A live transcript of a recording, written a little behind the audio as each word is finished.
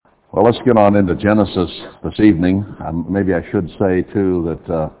Well, let's get on into Genesis this evening. Maybe I should say, too,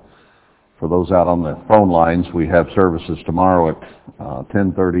 that for those out on the phone lines, we have services tomorrow at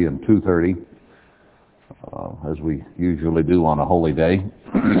 10:30 and 2:30, as we usually do on a holy day.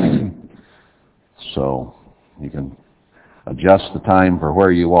 So you can adjust the time for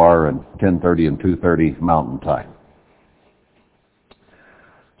where you are at 10:30 and 2:30 Mountain Time.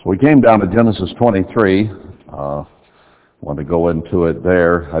 So we came down to Genesis 23. Want to go into it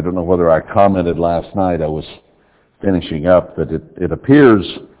there. I don't know whether I commented last night. I was finishing up that it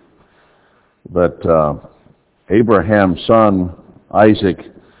appears that Abraham's son Isaac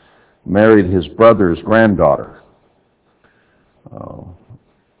married his brother's granddaughter.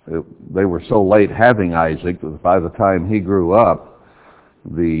 They were so late having Isaac that by the time he grew up,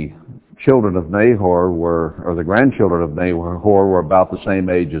 the children of Nahor or the grandchildren of Nahor were about the same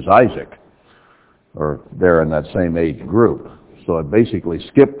age as Isaac, or they're in that same age group. So it basically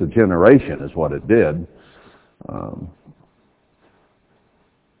skipped a generation is what it did.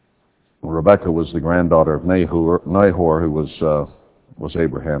 Rebekah was the granddaughter of Nahor, who was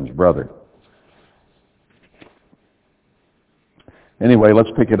Abraham's brother. Anyway,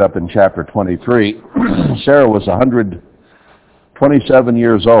 let's pick it up in chapter 23. Sarah was 127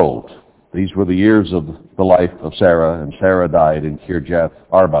 years old. These were the years of the life of Sarah, and Sarah died in Kirjath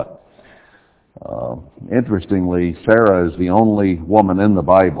Arba. Interestingly, Sarah is the only woman in the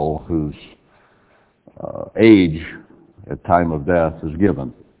Bible whose age at time of death is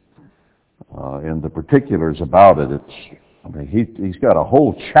given. And the particulars about it, he's got a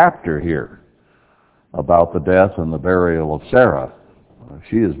whole chapter here about the death and the burial of Sarah.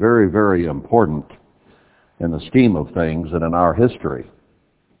 She is very, very important in the scheme of things and in our history.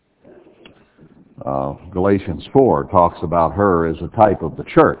 Galatians 4 talks about her as a type of the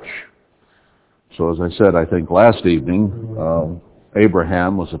church. So as I said, I think last evening,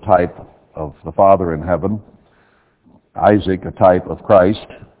 Abraham was a type of the Father in heaven, Isaac a type of Christ,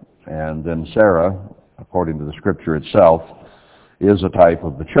 and then Sarah, according to the Scripture itself, is a type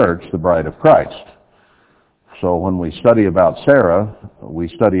of the church, the bride of Christ. So when we study about Sarah, we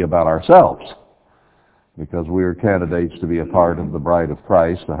study about ourselves, because we are candidates to be a part of the bride of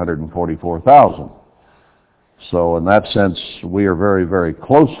Christ, the 144,000. So in that sense, we are very, very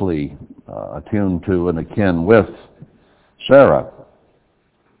closely attuned to and akin with Sarah,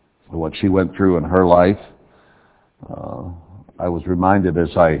 what she went through in her life. I was reminded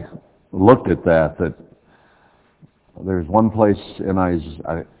as I looked at that there's one place in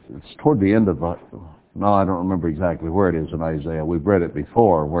Isaiah, it's toward the end of, I don't remember exactly where it is in Isaiah. We've read it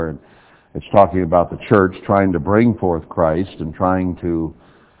before, where it's talking about the church trying to bring forth Christ and trying to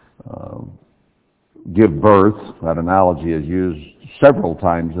give birth. That analogy is used several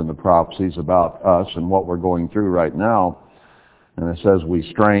times in the prophecies about us and what we're going through right now. And it says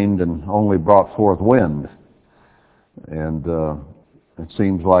we strained and only brought forth wind. And it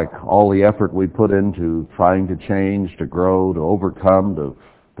seems like all the effort we put into trying to change, to grow, to overcome,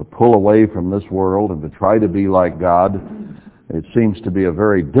 to pull away from this world and to try to be like God, it seems to be a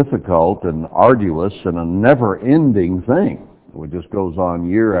very difficult and arduous and a never-ending thing. It just goes on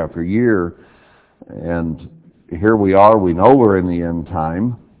year after year. And here we are, we know we're in the end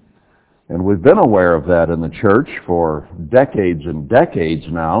time, and we've been aware of that in the church for decades and decades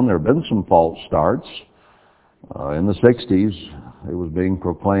now, and there have been some false starts. In the 60s, it was being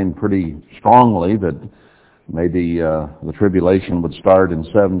proclaimed pretty strongly that maybe the tribulation would start in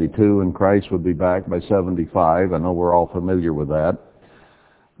 72 and Christ would be back by 75. I know we're all familiar with that.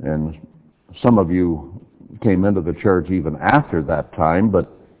 And some of you came into the church even after that time,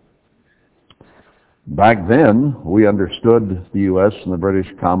 but back then, we understood the U.S. and the British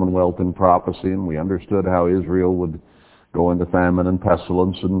Commonwealth in prophecy, and we understood how Israel would go into famine and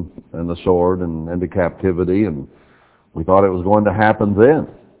pestilence and the sword and into captivity, and we thought it was going to happen then.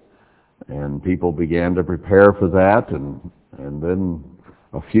 And people began to prepare for that, and then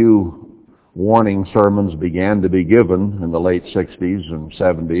a few warning sermons began to be given in the late 60s and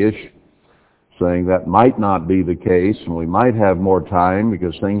 70-ish, saying that might not be the case, and we might have more time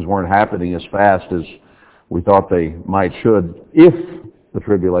because things weren't happening as fast as we thought they should if the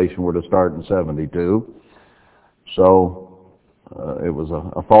tribulation were to start in 72. So it was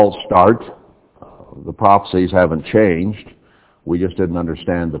a false start. The prophecies haven't changed. We just didn't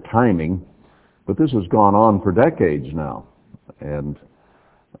understand the timing. But this has gone on for decades now. And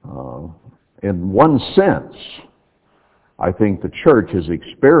in one sense, I think the church has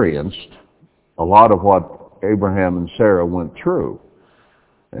experienced a lot of what Abraham and Sarah went through,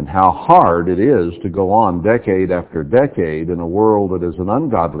 and how hard it is to go on decade after decade in a world that is an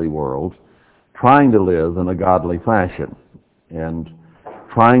ungodly world, trying to live in a godly fashion, and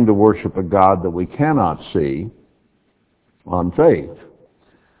trying to worship a God that we cannot see on faith.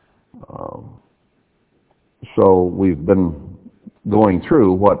 So we've been going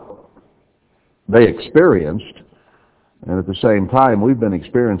through what they experienced, and at the same time we've been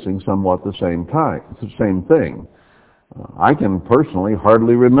experiencing somewhat the same thing. I can personally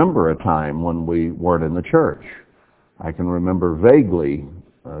hardly remember a time when we weren't in the church. I can remember vaguely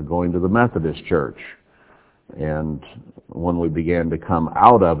going to the Methodist church, and when we began to come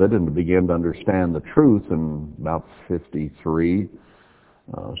out of it and to begin to understand the truth in about 53,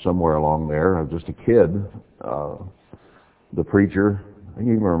 somewhere along there, I was just a kid, the preacher, I can't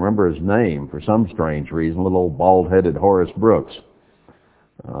even remember his name for some strange reason, little old bald-headed Horace Brooks,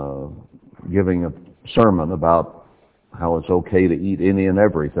 giving a sermon about how it's okay to eat any and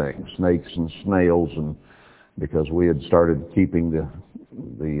everything, snakes and snails, and because we had started keeping the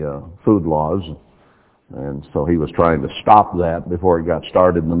food laws, and so he was trying to stop that before it got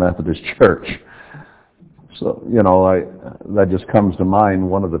started in the Methodist Church. So, that just comes to mind,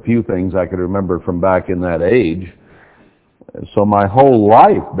 one of the few things I could remember from back in that age. So my whole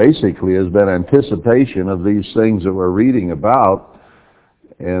life basically has been anticipation of these things that we're reading about,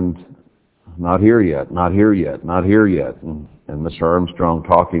 and not here yet, not here yet, not here yet. And Mr. Armstrong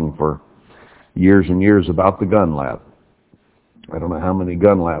talking for years and years about the gun lap. I don't know how many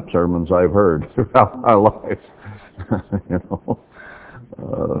gun lap sermons I've heard throughout my life.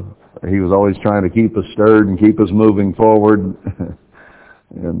 He was always trying to keep us stirred and keep us moving forward.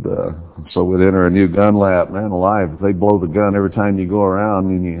 And so we'd enter a new gun lap. Man alive, if they blow the gun every time you go around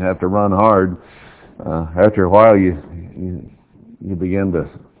and you have to run hard, after a while you begin to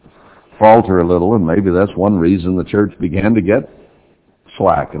falter a little, and maybe that's one reason the church began to get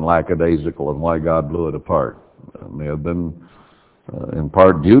slack and lackadaisical and why God blew it apart. It may have been in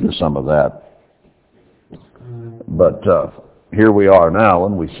part due to some of that. But here we are now,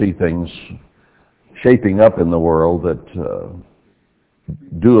 and we see things shaping up in the world that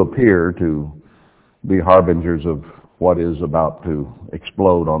do appear to be harbingers of what is about to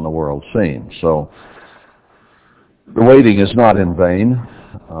explode on the world scene. So the waiting is not in vain.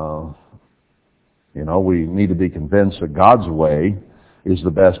 We need to be convinced that God's way is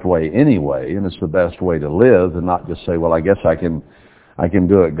the best way anyway, and it's the best way to live, and not just say, well, I guess I can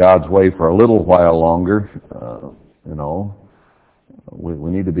do it God's way for a little while longer.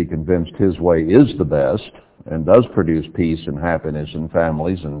 We need to be convinced His way is the best and does produce peace and happiness in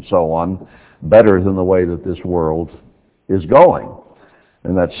families and so on, better than the way that this world is going.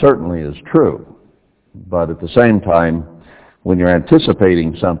 And that certainly is true. But at the same time, when you're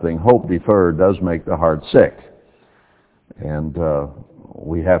anticipating something, hope deferred does make the heart sick. And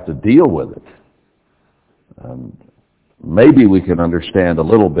we have to deal with it. Maybe we can understand a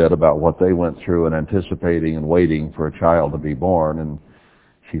little bit about what they went through in anticipating and waiting for a child to be born. And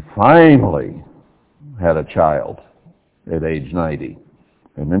she finally had a child at age 90.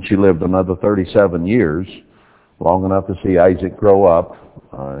 And then she lived another 37 years, long enough to see Isaac grow up.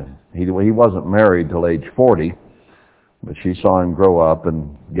 He wasn't married till age 40, but she saw him grow up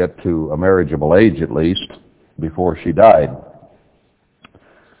and get to a marriageable age at least before she died.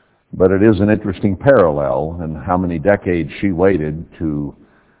 But it is an interesting parallel in how many decades she waited to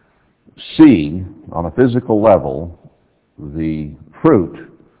see on a physical level the fruit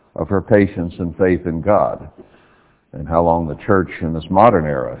of her patience and faith in God, and how long the church in this modern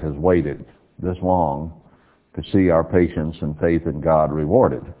era has waited this long to see our patience and faith in God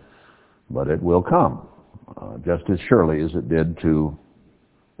rewarded. But it will come, just as surely as it did to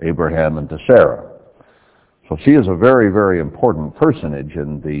Abraham and to Sarah. So she is a very, very important personage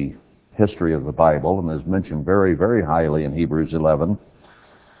in the history of the Bible, and is mentioned very, very highly in Hebrews 11.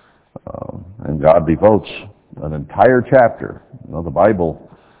 And God devotes an entire chapter. The Bible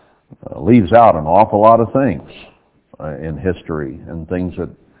leaves out an awful lot of things in history, and things that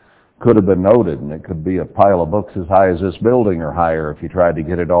could have been noted, and it could be a pile of books as high as this building or higher if you tried to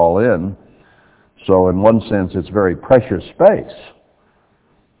get it all in. So in one sense, it's very precious space.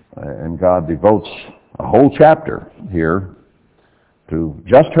 And God devotes a whole chapter here to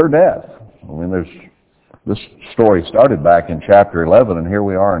just her death. I mean, this story started back in chapter 11, and here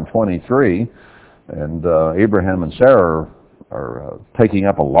we are in 23, and Abraham and Sarah are taking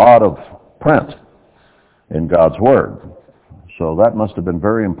up a lot of print in God's Word. So that must have been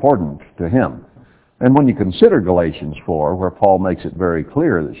very important to him. And when you consider Galatians 4, where Paul makes it very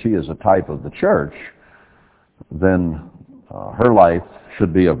clear that she is a type of the church, then her life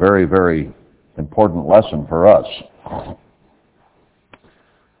should be a very, very important lesson for us.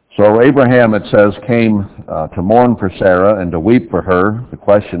 So Abraham, it says, came to mourn for Sarah and to weep for her. The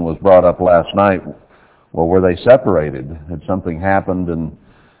question was brought up last night, well, were they separated? Had something happened and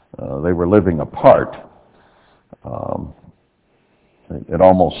They were living apart. It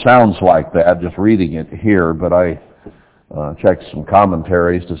almost sounds like that just reading it here, but I checked some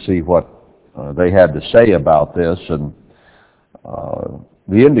commentaries to see what they had to say about this, and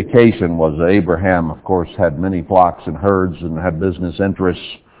the indication was that Abraham, of course, had many flocks and herds and had business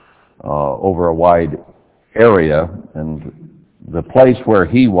interests over a wide area, and the place where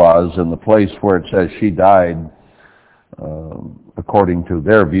he was and the place where it says she died, according to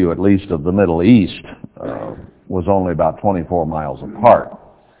their view at least of the Middle East, was only about 24 miles apart.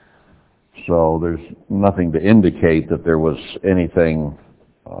 So there's nothing to indicate that there was anything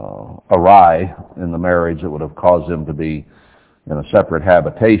awry in the marriage that would have caused them to be in a separate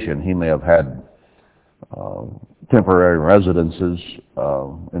habitation. He may have had temporary residences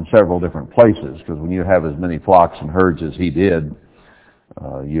in several different places, because when you have as many flocks and herds as he did,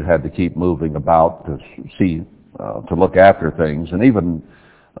 you had to keep moving about to see, to look after things. And even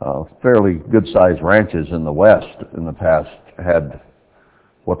fairly good-sized ranches in the West in the past had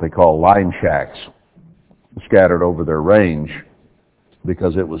what they call line shacks scattered over their range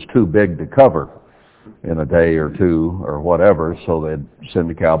because it was too big to cover in a day or two or whatever, so they'd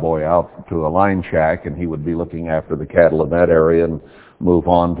send a cowboy out to a line shack and he would be looking after the cattle in that area and move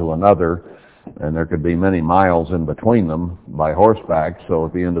on to another, and there could be many miles in between them by horseback, so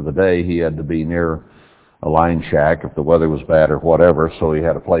at the end of the day he had to be near a line shack if the weather was bad or whatever, so he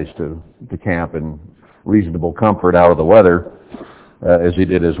had a place to camp in reasonable comfort out of the weather as he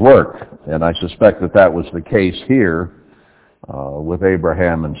did his work. And I suspect that that was the case here with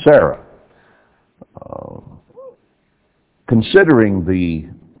Abraham and Sarah. Considering the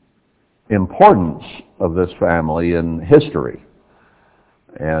importance of this family in history,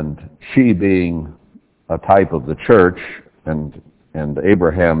 and she being a type of the church and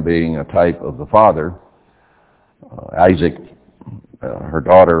Abraham being a type of the father, Isaac, her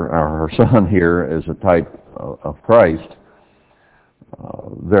daughter, or her son here, is a type of Christ,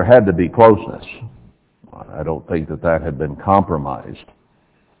 there had to be closeness. I don't think that that had been compromised.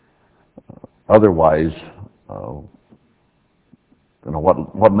 Otherwise,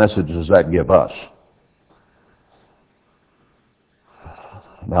 what message does that give us?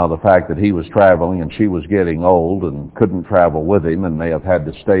 Now, the fact that he was traveling and she was getting old and couldn't travel with him and may have had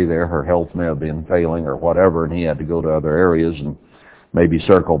to stay there, her health may have been failing or whatever, and he had to go to other areas and maybe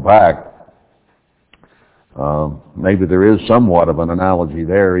circle back. Maybe there is somewhat of an analogy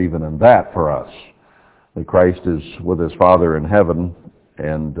there even in that for us. That Christ is with his Father in heaven,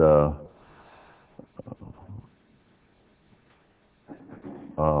 and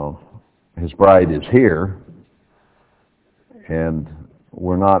his bride is here, and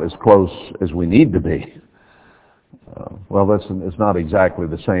we're not as close as we need to be. It's not exactly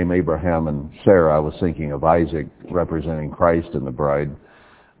the same Abraham and Sarah. I was thinking of Isaac representing Christ and the bride.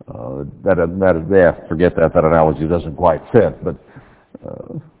 Forget that analogy doesn't quite fit, but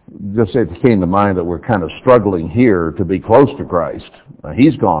just it came to mind that we're kind of struggling here to be close to Christ.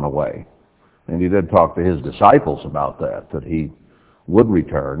 He's gone away, and he did talk to his disciples about that he would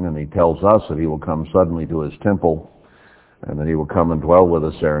return, and he tells us that he will come suddenly to his temple, and that he will come and dwell with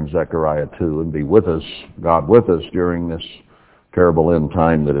us there in Zechariah 2 and be with us, God with us, during this terrible end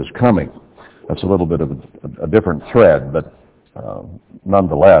time that is coming. That's a little bit of a different thread, but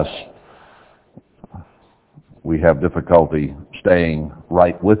nonetheless, we have difficulty staying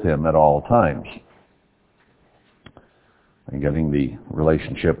right with him at all times and getting the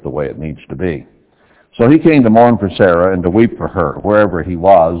relationship the way it needs to be. So he came to mourn for Sarah and to weep for her. Wherever he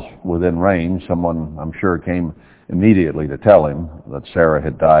was within range, someone, I'm sure, came immediately to tell him that Sarah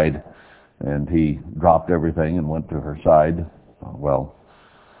had died, and he dropped everything and went to her side,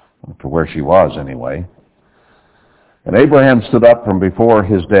 to where she was anyway. And Abraham stood up from before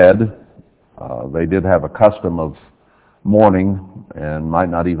his dead. They did have a custom of mourning and might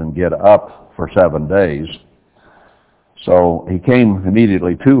not even get up for 7 days. So he came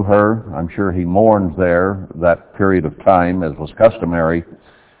immediately to her. I'm sure he mourned there that period of time as was customary,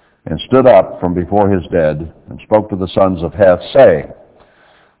 and stood up from before his dead and spoke to the sons of Heth, saying,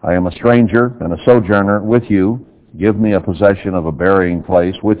 I am a stranger and a sojourner with you. Give me a possession of a burying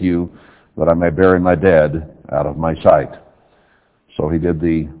place with you, that I may bury my dead out of my sight. So he did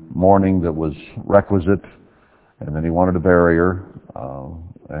the mourning that was requisite, and then he wanted to bury her,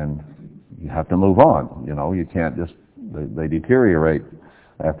 and you have to move on. You can't just, they deteriorate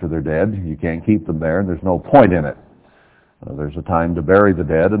after they're dead. You can't keep them there, and there's no point in it. There's a time to bury the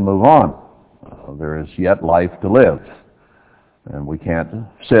dead and move on. There is yet life to live. And we can't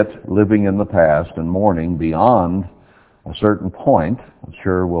sit living in the past and mourning beyond a certain point. I'm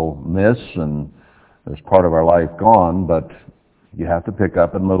sure we'll miss, and there's part of our life gone, but You have to pick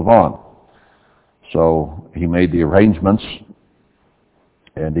up and move on. So he made the arrangements,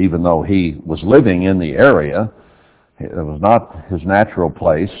 and even though he was living in the area, it was not his natural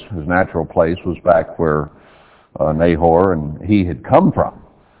place. His natural place was back where Nahor and he had come from.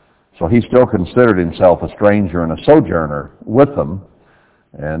 So he still considered himself a stranger and a sojourner with them,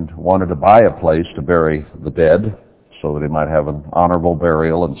 and wanted to buy a place to bury the dead so that he might have an honorable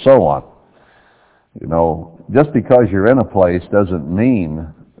burial and so on. You know, just because you're in a place doesn't mean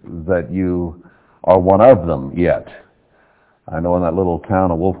that you are one of them yet. I know in that little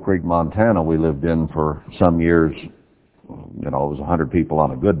town of Wolf Creek, Montana, we lived in for some years, you know, it was 100 people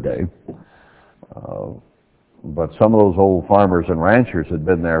on a good day. But some of those old farmers and ranchers had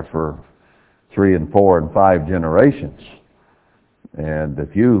been there for 3 and 4 and 5 generations. And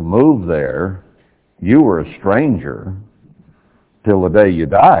if you moved there, you were a stranger till the day you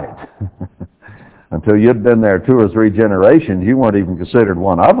died. Until you'd been there 2 or 3 generations, you weren't even considered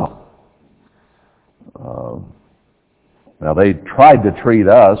one of them. Now, they tried to treat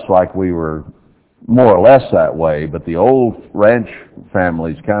us like we were more or less that way, but the old ranch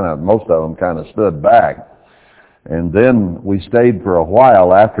families most of them kind of stood back. And then we stayed for a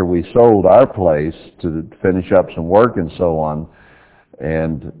while after we sold our place to finish up some work and so on.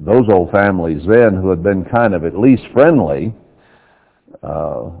 And those old families then, who had been kind of at least friendly,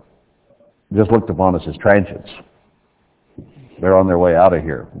 just looked upon us as transients. They're on their way out of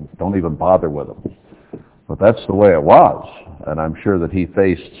here. Don't even bother with them. But that's the way it was, and I'm sure that he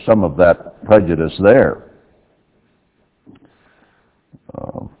faced some of that prejudice there.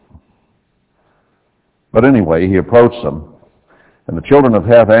 But anyway, he approached them, and the children of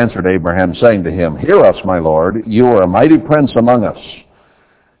Heth answered Abraham, saying to him, "Hear us, my lord, you are a mighty prince among us.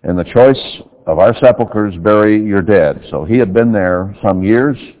 In the choice of our sepulchres bury your dead." So he had been there some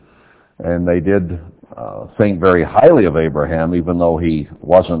years, and they did think very highly of Abraham, even though he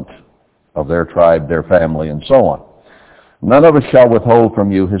wasn't of their tribe, their family, and so on. "None of us shall withhold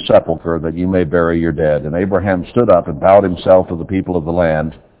from you his sepulchre, that you may bury your dead." And Abraham stood up and bowed himself to the people of the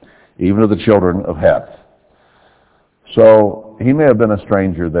land, even to the children of Heth. So he may have been a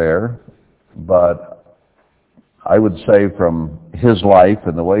stranger there, but I would say from his life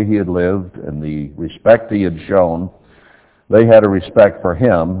and the way he had lived and the respect he had shown, they had a respect for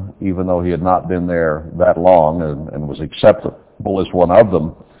him, even though he had not been there that long and was acceptable as one of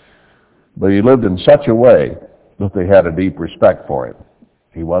them. But he lived in such a way that they had a deep respect for him.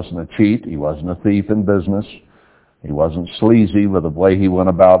 He wasn't a cheat. He wasn't a thief in business. He wasn't sleazy with the way he went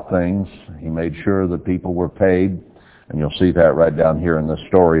about things. He made sure that people were paid, and you'll see that right down here in this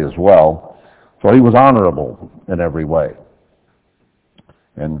story as well. So he was honorable in every way,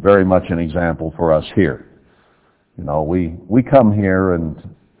 and very much an example for us here. You know, we come here and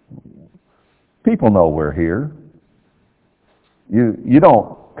people know we're here. You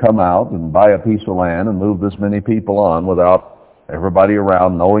don't come out and buy a piece of land and move this many people on without everybody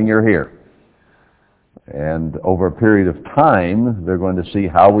around knowing you're here. And over a period of time, they're going to see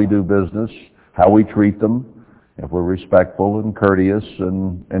how we do business, how we treat them, if we're respectful and courteous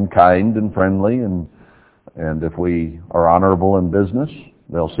and kind and friendly, and if we are honorable in business,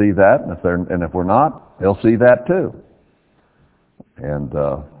 they'll see that, and if we're not, they'll see that too. And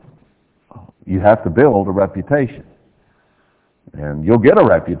you have to build a reputation. And you'll get a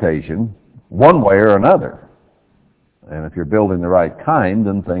reputation one way or another. And if you're building the right kind,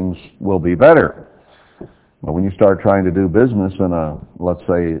 then things will be better. But when you start trying to do business in let's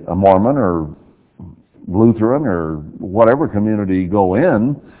say, a Mormon or Lutheran or whatever community you go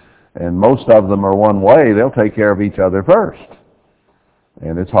in, and most of them are one way, they'll take care of each other first.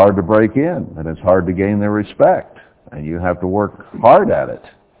 And it's hard to break in, and it's hard to gain their respect. And you have to work hard at it.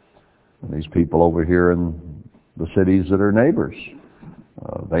 And these people over here in the cities that are neighbors,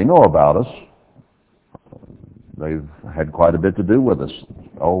 they know about us. They've had quite a bit to do with us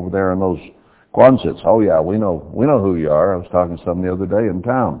over there in those Quonsets. Oh yeah, we know who you are. I was talking to some the other day in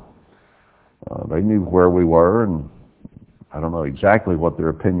town. They knew where we were, and I don't know exactly what their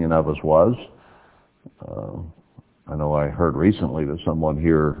opinion of us was. I know I heard recently that someone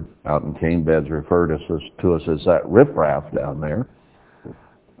here out in Cane Beds referred to us as that riffraff down there.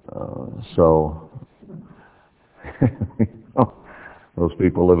 So those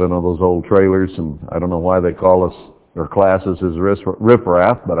people live in all those old trailers, and I don't know why they call us or class us as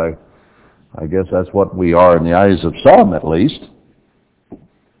riffraff, but I guess that's what we are in the eyes of some, at least.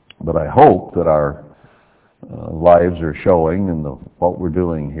 But I hope that our lives are showing in what we're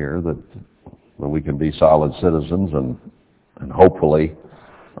doing here that we can be solid citizens and hopefully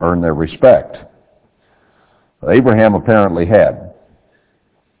earn their respect. But Abraham apparently had.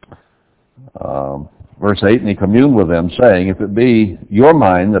 Verse 8, and he communed with them, saying, if it be your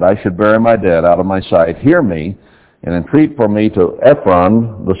mind that I should bury my dead out of my sight, hear me, and entreat for me to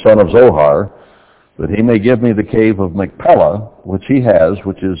Ephron, the son of Zohar, that he may give me the cave of Machpelah, which he has,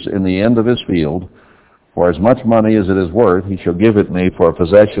 which is in the end of his field. For as much money as it is worth, he shall give it me for a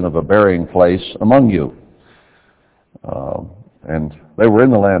possession of a burying place among you. And they were in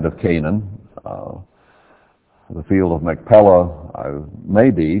the land of Canaan. The field of Machpelah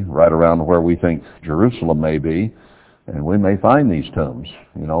may be right around where we think Jerusalem may be, and we may find these tombs.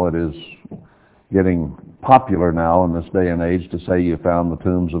 You know, it is getting popular now in this day and age to say you found the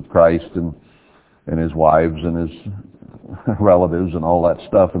tombs of Christ and his wives and his relatives and all that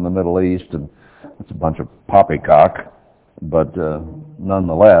stuff in the Middle East, and it's a bunch of poppycock. But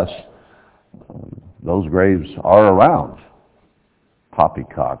nonetheless, those graves are around.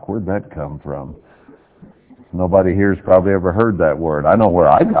 Poppycock, where'd that come from? Nobody here's probably ever heard that word. I know where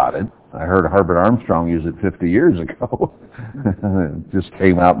I got it. I heard Herbert Armstrong use it 50 years ago. It just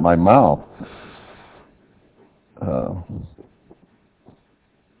came out in my mouth.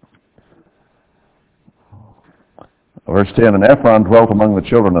 Verse 10, and Ephron dwelt among the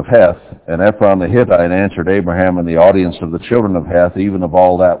children of Heth, and Ephron the Hittite answered Abraham in the audience of the children of Heth, even of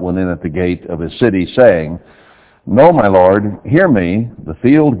all that went in at the gate of his city, saying, no, my lord, hear me, the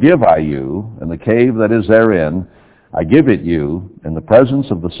field give I you, and the cave that is therein, I give it you, in the presence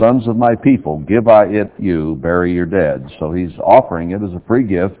of the sons of my people, give I it you, bury your dead. So he's offering it as a free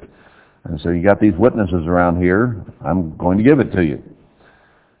gift, and so you got these witnesses around here, I'm going to give it to you.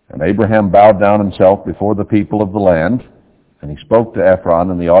 And Abraham bowed down himself before the people of the land, and he spoke to Ephron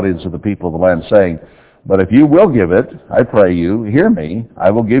in the audience of the people of the land, saying, but if you will give it, I pray you, hear me,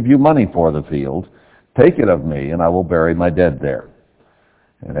 I will give you money for the field. Take it of me, and I will bury my dead there.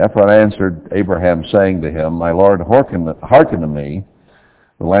 And Ephron answered Abraham, saying to him, my lord, hearken to me.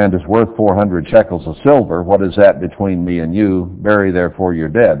 The land is worth 400 shekels of silver. What is that between me and you? Bury therefore your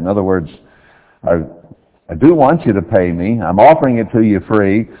dead. In other words, I do want you to pay me. I'm offering it to you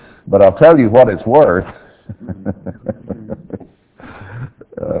free, but I'll tell you what it's worth.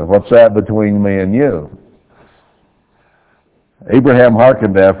 What's that between me and you? Abraham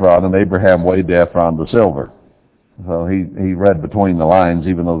hearkened to Ephron, and Abraham weighed to Ephron the silver. So he read between the lines,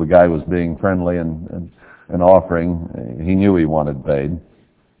 even though the guy was being friendly and offering. He knew he wanted paid.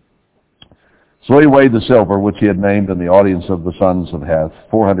 So he weighed the silver, which he had named in the audience of the sons of Heth,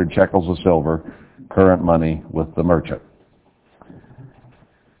 400 shekels of silver, current money with the merchant.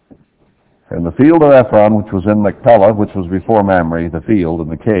 And the field of Ephron, which was in Machpelah, which was before Mamre, the field, and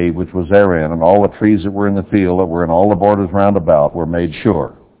the cave, which was therein, and all the trees that were in the field, that were in all the borders round about, were made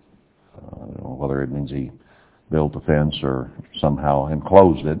sure. Whether it means he built a fence or somehow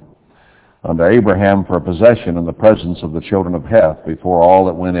enclosed it, unto Abraham for a possession in the presence of the children of Heth, before all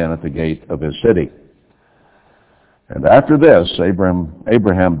that went in at the gate of his city. And after this,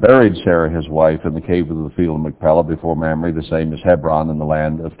 Abraham buried Sarah his wife in the cave of the field of Machpelah before Mamre, the same as Hebron in the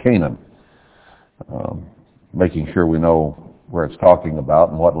land of Canaan. Making sure we know where it's talking about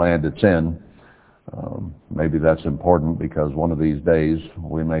and what land it's in. Maybe that's important because one of these days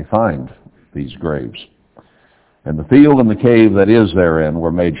we may find these graves. And the field and the cave that is therein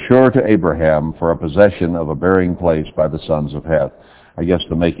were made sure to Abraham for a possession of a burying place by the sons of Heth. I guess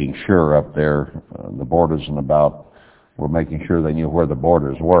the making sure up there, the borders and about, were making sure they knew where the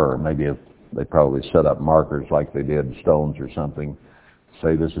borders were. Maybe if they probably set up markers like they did, stones or something,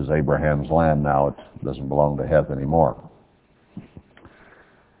 say this is Abraham's land now, it doesn't belong to Heth anymore.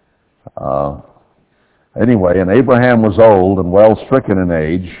 Anyway, and Abraham was old and well stricken in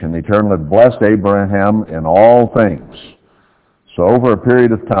age, and the Eternal had blessed Abraham in all things. So over a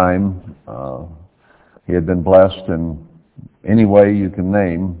period of time, he had been blessed in any way you can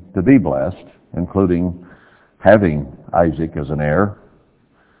name to be blessed, including having Isaac as an heir.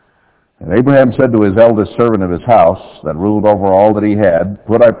 And Abraham said to his eldest servant of his house, that ruled over all that he had,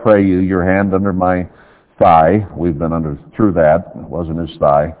 put, I pray you, your hand under my thigh. We've been through that. It wasn't his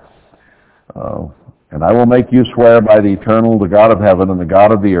thigh. And I will make you swear by the Eternal, the God of heaven and the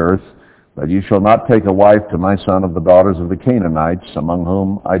God of the earth, that you shall not take a wife to my son of the daughters of the Canaanites, among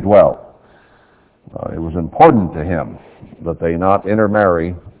whom I dwell. It was important to him that they not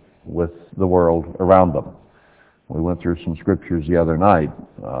intermarry with the world around them. We went through some scriptures the other night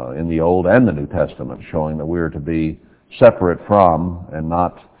in the Old and the New Testament showing that we are to be separate from and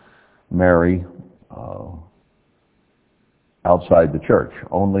not marry outside the church.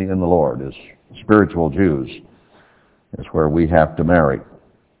 Only in the Lord is spiritual Jews is where we have to marry.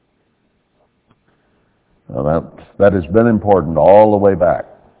 That has been important all the way back.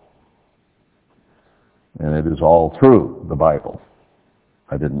 And it is all through the Bible.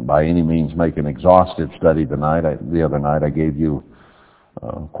 I didn't by any means make an exhaustive study tonight. The other night I gave you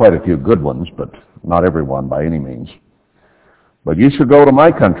quite a few good ones, but not every one by any means. But you shall go to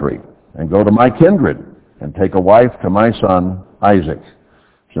my country and go to my kindred and take a wife to my son Isaac.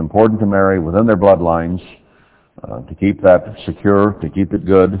 It's important to marry within their bloodlines, to keep that secure, to keep it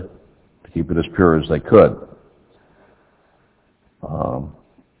good, to keep it as pure as they could.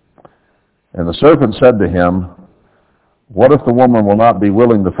 And the serpent said to him, what if the woman will not be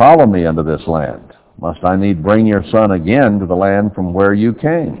willing to follow me into this land? Must I need bring your son again to the land from where you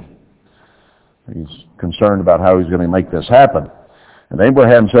came? He's concerned about how he's going to make this happen. And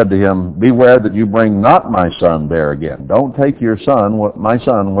Abraham said to him, beware that you bring not my son there again. Don't take your son, my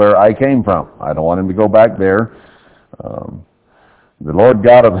son, where I came from. I don't want him to go back there. The Lord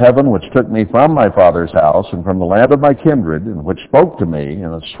God of heaven, which took me from my father's house and from the land of my kindred, and which spoke to me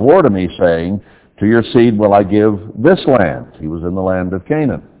and swore to me, saying, to your seed will I give this land. He was in the land of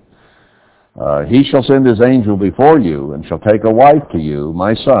Canaan. He shall send his angel before you and shall take a wife to you,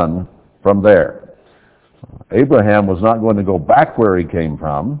 my son, from there. Abraham was not going to go back where he came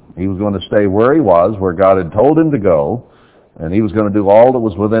from. He was going to stay where he was, where God had told him to go, and he was going to do all that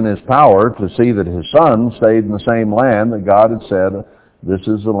was within his power to see that his son stayed in the same land that God had said, this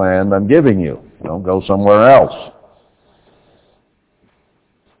is the land I'm giving you. Don't go somewhere else.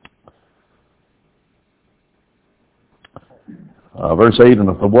 Verse 8, and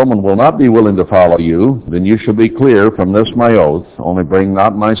if the woman will not be willing to follow you, then you shall be clear from this my oath, only bring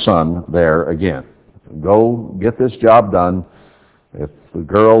not my son there again. Go get this job done. If the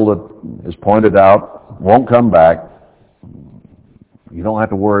girl that is pointed out won't come back, you don't have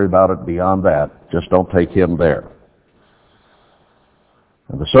to worry about it beyond that. Just don't take him there.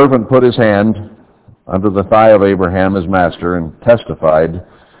 And the servant put his hand under the thigh of Abraham his master and testified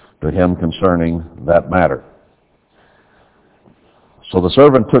to him concerning that matter. So the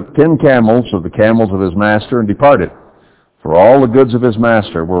servant took 10 camels of the camels of his master and departed, for all the goods of his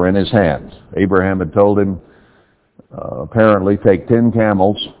master were in his hands. Abraham had told him, apparently, take 10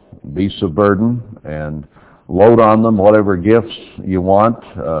 camels, beasts of burden, and load on them whatever gifts you want.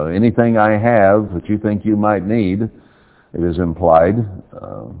 Anything I have that you think you might need, it is implied,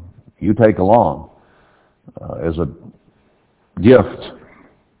 you take along as a gift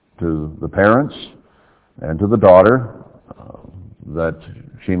to the parents and to the daughter, that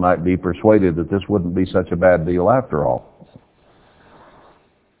she might be persuaded that this wouldn't be such a bad deal after all.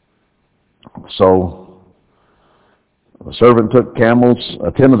 So the servant took 10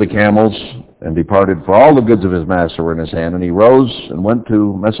 of the camels and departed, for all the goods of his master were in his hand, and he rose and went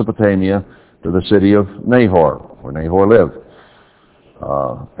to Mesopotamia, to the city of Nahor, where Nahor lived.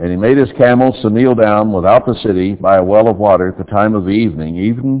 And he made his camels to kneel down without the city by a well of water at the time of the evening,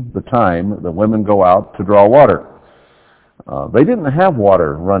 even the time that women go out to draw water. They didn't have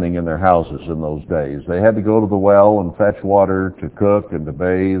water running in their houses in those days. They had to go to the well and fetch water to cook and to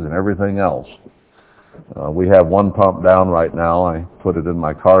bathe and everything else. We have one pump down right now. I put it in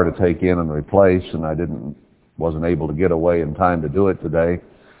my car to take in and replace, and I wasn't able to get away in time to do it today.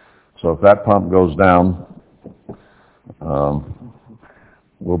 So if that pump goes down,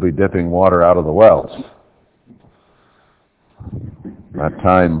 we'll be dipping water out of the wells. That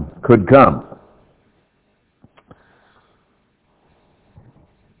time could come.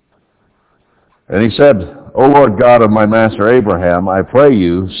 And he said, O Lord God of my master Abraham, I pray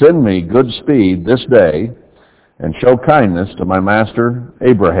you, send me good speed this day and show kindness to my master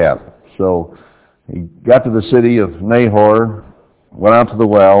Abraham. So he got to the city of Nahor, went out to the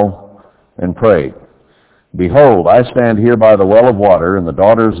well, and prayed. Behold, I stand here by the well of water, and the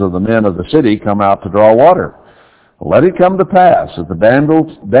daughters of the men of the city come out to draw water. Let it come to pass that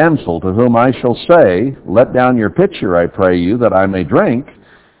the damsel to whom I shall say, let down your pitcher, I pray you, that I may drink,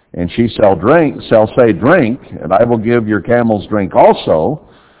 and she shall say, drink, and I will give your camels drink also.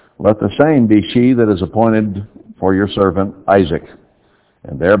 Let the same be she that is appointed for your servant Isaac.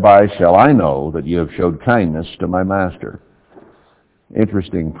 And thereby shall I know that you have showed kindness to my master.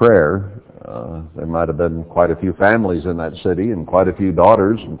 Interesting prayer. There might have been quite a few families in that city, and quite a few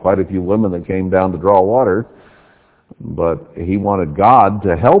daughters, and quite a few women that came down to draw water. But he wanted God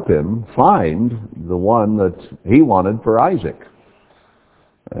to help him find the one that he wanted for Isaac.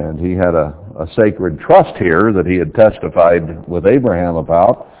 And he had a sacred trust here that he had testified with Abraham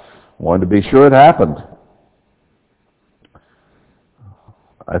about. Wanted to be sure it happened.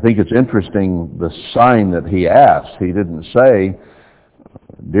 I think it's interesting the sign that he asked. He didn't say,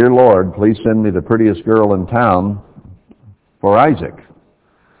 Dear Lord, please send me the prettiest girl in town for Isaac,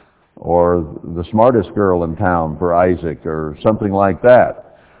 or the smartest girl in town for Isaac, or something like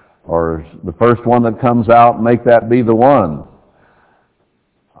that, or the first one that comes out, make that be the one.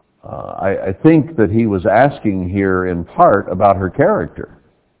 I think that he was asking here in part about her character.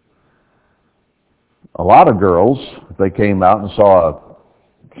 A lot of girls, if they came out and saw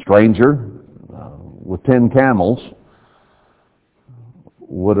a stranger with 10 camels,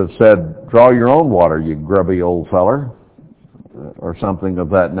 would have said, "Draw your own water, you grubby old feller," or something of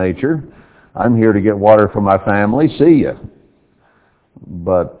that nature. "I'm here to get water for my family, see ya."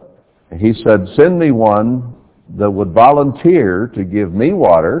 But he said, "Send me one that would volunteer to give me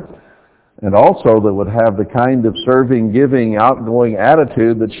water, and also that would have the kind of serving, giving, outgoing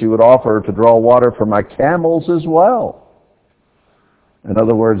attitude that she would offer to draw water for my camels as well." In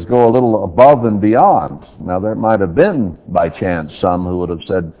other words, go a little above and beyond. Now, there might have been, by chance, some who would have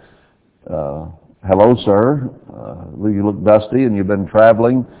said, "Hello, sir. You look dusty and you've been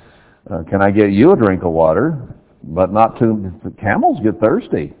traveling. Can I get you a drink of water?" But not too, the camels get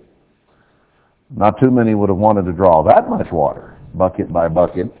thirsty. Not too many would have wanted to draw that much water, bucket by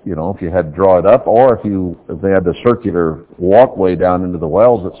bucket, if you had to draw it up, or if they had the circular walkway down into the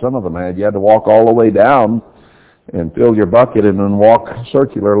wells that some of them had, you had to walk all the way down and fill your bucket and then walk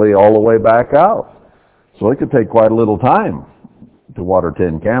circularly all the way back out. So it could take quite a little time to water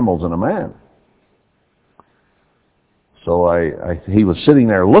 10 camels and a man. So he was sitting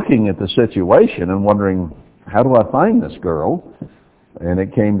there looking at the situation and wondering, how do I find this girl? And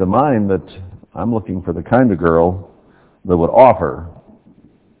it came to mind that I'm looking for the kind of girl that would offer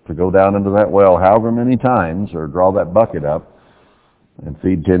to go down into that well however many times or draw that bucket up and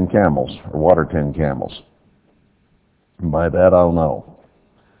feed 10 camels or water 10 camels. And by that I'll know.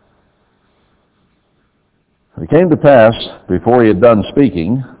 It came to pass, before he had done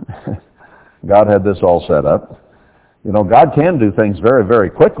speaking, God had this all set up. God can do things very, very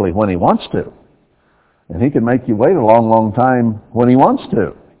quickly when he wants to. And he can make you wait a long, long time when he wants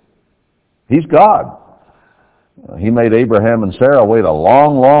to. He's God. He made Abraham and Sarah wait a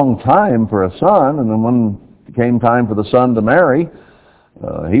long, long time for a son, and then when it came time for the son to marry,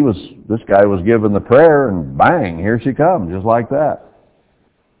 this guy was given the prayer, and bang, here she comes, just like that.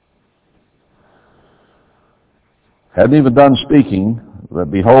 Hadn't even done speaking,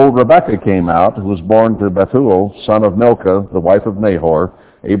 but behold, Rebekah came out, who was born to Bethuel, son of Milcah, the wife of Nahor,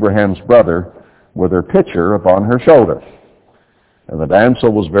 Abraham's brother, with her pitcher upon her shoulder. And the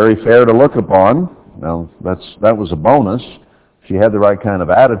damsel was very fair to look upon. Now, that was a bonus. She had the right kind of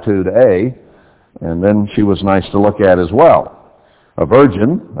attitude, and then she was nice to look at as well. A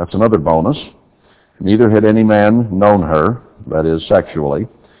virgin, that's another bonus. Neither had any man known her, that is, sexually.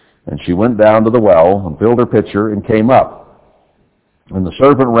 And she went down to the well and filled her pitcher and came up. And the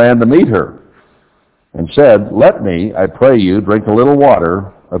servant ran to meet her and said, "Let me, I pray you, drink a little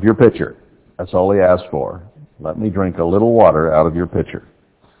water of your pitcher." That's all he asked for. Let me drink a little water out of your pitcher.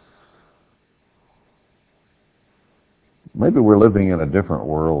 Maybe we're living in a different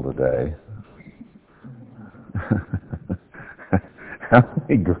world today. How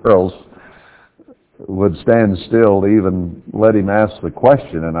many girls would stand still to even let him ask the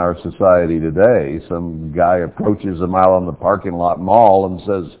question in our society today? Some guy approaches them out on the parking lot mall and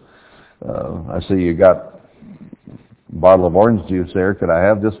says, "I see you got a bottle of orange juice there. Could I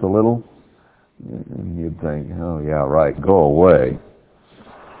have just a little?" And you'd think, "Oh, yeah, right, go away."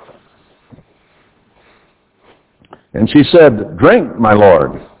 And she said, "Drink, my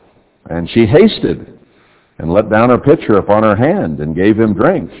lord." And she hasted and let down her pitcher upon her hand and gave him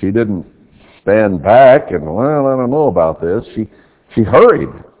drink. She didn't stand back and, "Well, I don't know about this." She hurried.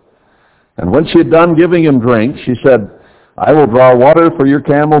 And when she had done giving him drink, she said, "I will draw water for your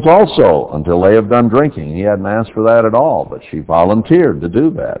camels also until they have done drinking." He hadn't asked for that at all, but she volunteered to do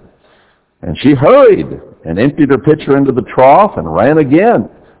that. And she hurried and emptied her pitcher into the trough and ran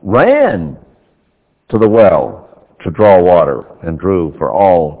to the well to draw water and drew for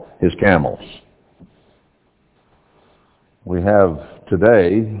all his camels. We have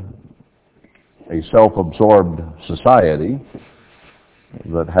today a self-absorbed society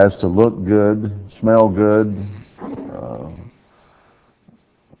that has to look good, smell good,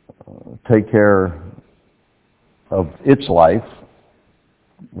 take care of its life.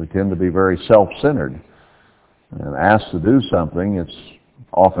 We tend to be very self-centered, and asked to do something, it's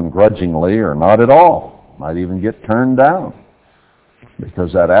often grudgingly or not at all. Might even get turned down,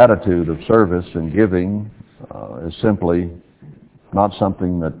 because that attitude of service and giving is simply not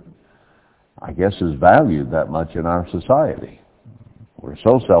something that I guess is valued that much in our society. We're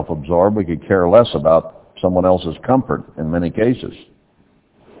so self-absorbed we could care less about someone else's comfort in many cases,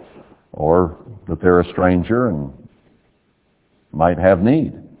 or that they're a stranger and might have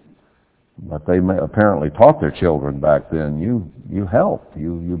need. But they apparently taught their children back then, you help,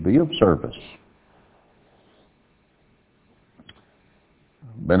 you be of service.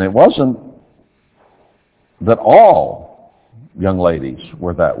 And it wasn't that all young ladies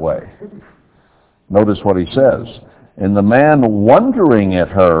were that way. Notice what he says. And the man, wondering at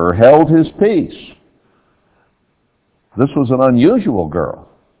her, held his peace. This was an unusual girl,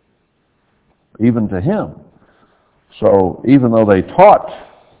 even to him. So even though they taught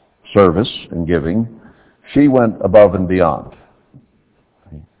service and giving, she went above and beyond.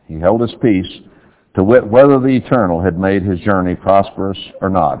 He held his peace to wit whether the Eternal had made his journey prosperous or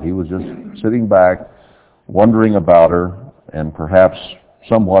not. He was just sitting back, wondering about her, and perhaps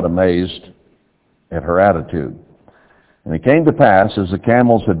somewhat amazed at her attitude. And it came to pass, as the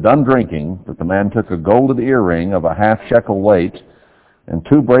camels had done drinking, that the man took a golden earring of a half shekel weight, and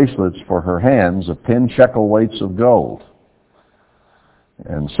 2 bracelets for her hands of 10 shekel weights of gold,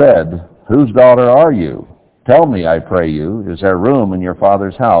 and said, Whose daughter are you? Tell me, I pray you, is there room in your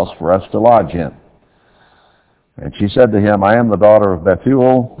father's house for us to lodge in? And she said to him, I am the daughter of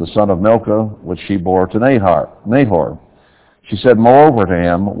Bethuel, the son of Milcah, which she bore to Nahor. She said moreover to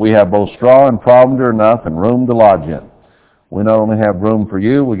him, We have both straw and provender enough and room to lodge in. We not only have room for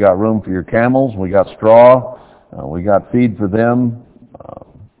you, we got room for your camels, we got straw, we got feed for them.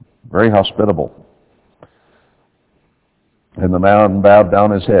 Very hospitable. And the man bowed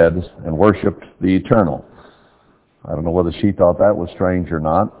down his head and worshipped the Eternal. I don't know whether she thought that was strange or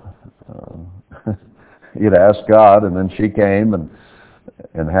not. He'd asked God, and then she came and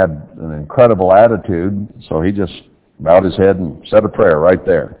had an incredible attitude, so he just bowed his head and said a prayer right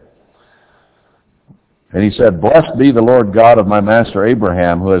there. And he said, Blessed be the Lord God of my master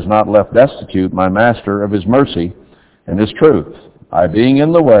Abraham, who has not left destitute my master of his mercy and his truth. I being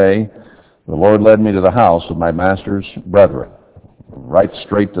in the way, the Lord led me to the house of my master's brethren, right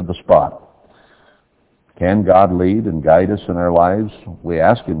straight to the spot. Can God lead and guide us in our lives? We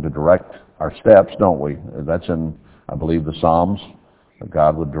ask him to direct our steps, don't we? That's in, I believe, the Psalms, that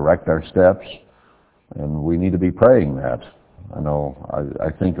God would direct our steps, and we need to be praying that. I know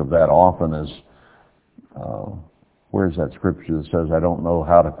I think of that often as, where's that scripture that says, I don't know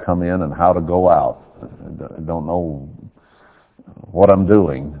how to come in and how to go out. I don't know what I'm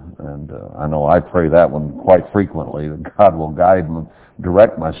doing. And I know I pray that one quite frequently, that God will guide and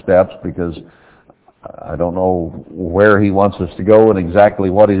direct my steps, because I don't know where he wants us to go and exactly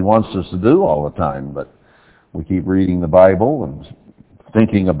what he wants us to do all the time. But we keep reading the Bible and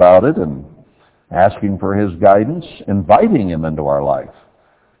thinking about it and asking for his guidance, inviting him into our life.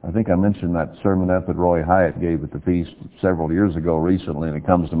 I think I mentioned that sermonette that Roy Hyatt gave at the feast several years ago recently, and it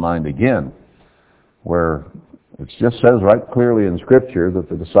comes to mind again, where it just says right clearly in Scripture that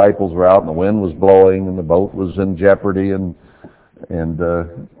the disciples were out and the wind was blowing and the boat was in jeopardy, and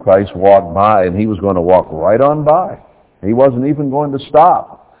Christ walked by, and he was going to walk right on by. He wasn't even going to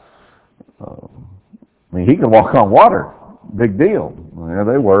stop. I mean, he could walk on water. Big deal. There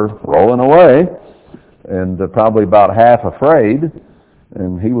they were, rolling away, and probably about half afraid,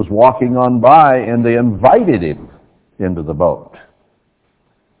 and he was walking on by, and they invited him into the boat.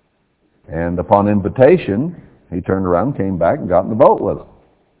 And upon invitation, he turned around, came back, and got in the boat with them.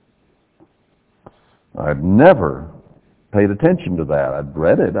 I'd never paid attention to that. I'd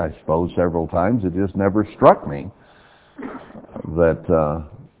read it, I suppose, several times. It just never struck me that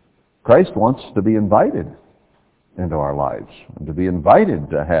Christ wants to be invited into our lives, and to be invited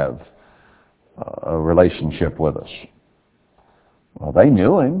to have a relationship with us. Well, they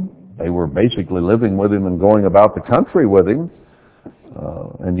knew him. They were basically living with him and going about the country with him,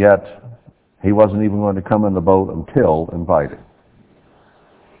 and yet he wasn't even going to come in the boat until invited.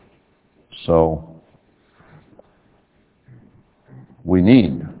 So we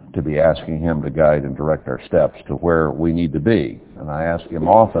need to be asking him to guide and direct our steps to where we need to be. And I ask him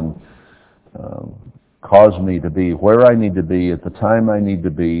often, cause me to be where I need to be at the time I need to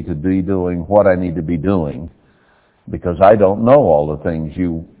be doing what I need to be doing, because I don't know all the things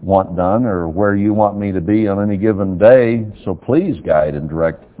you want done or where you want me to be on any given day. So please guide and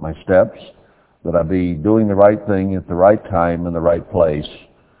direct my steps, that I be doing the right thing at the right time in the right place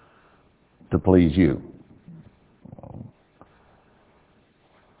to please you.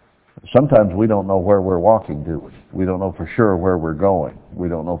 Sometimes we don't know where we're walking to. We don't know for sure where we're going. We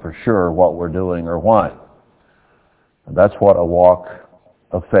don't know for sure what we're doing or why. And that's what a walk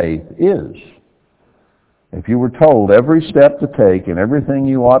of faith is. If you were told every step to take and everything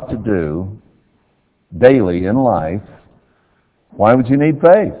you ought to do daily in life, why would you need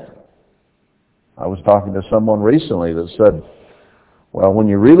faith? I was talking to someone recently that said, well, when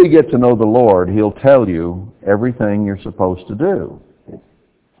you really get to know the Lord, he'll tell you everything you're supposed to do.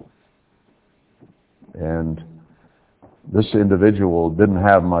 And this individual didn't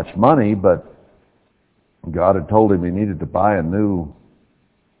have much money, but God had told him he needed to buy a new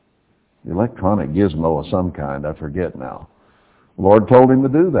electronic gizmo of some kind, I forget now. The Lord told him to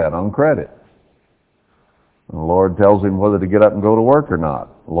do that on credit. And the Lord tells him whether to get up and go to work or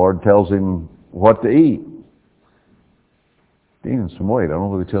not. The Lord tells him what to eat. Gaining some weight. I don't know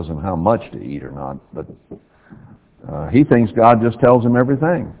whether he tells him how much to eat or not, but he thinks God just tells him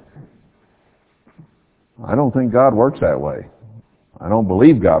everything. I don't think God works that way. I don't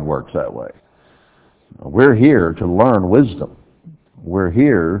believe God works that way. We're here to learn wisdom. We're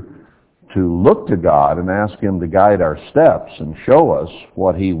here to look to God and ask Him to guide our steps and show us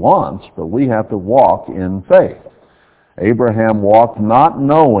what He wants, but we have to walk in faith. Abraham walked not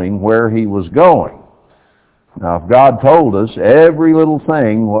knowing where he was going. Now, if God told us every little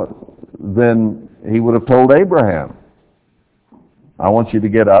thing, then He would have told Abraham, I want you to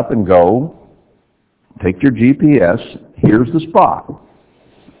get up and go, take your GPS, here's the spot.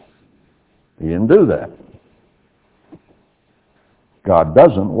 He didn't do that. God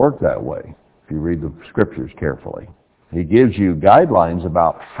doesn't work that way, if you read the Scriptures carefully. He gives you guidelines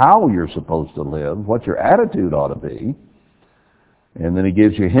about how you're supposed to live, what your attitude ought to be, and then He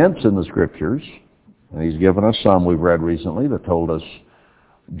gives you hints in the Scriptures, and He's given us some we've read recently that told us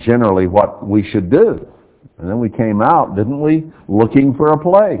generally what we should do. And then we came out, didn't we, looking for a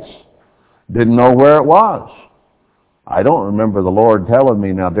place. Didn't know where it was. I don't remember the Lord telling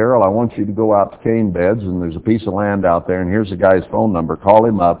me, now, Darryl, I want you to go out to cane beds, and there's a piece of land out there, and here's a guy's phone number. Call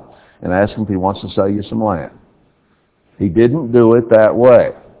him up and ask him if he wants to sell you some land. He didn't do it that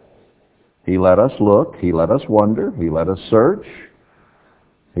way. He let us look. He let us wonder. He let us search.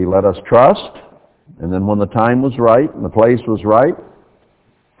 He let us trust. And then when the time was right and the place was right,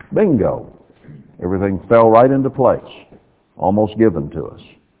 bingo. Everything fell right into place, almost given to us.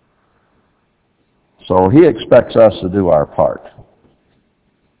 So He expects us to do our part.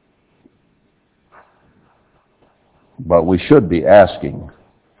 But we should be asking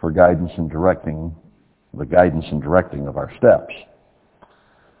for guidance and directing, the guidance and directing of our steps.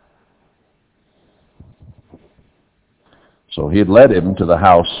 So He had led him to the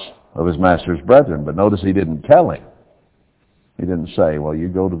house of his master's brethren, but notice He didn't tell him. He didn't say, well, you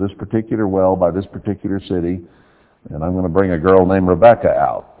go to this particular well by this particular city, and I'm going to bring a girl named Rebecca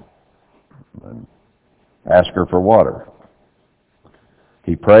out and ask her for water.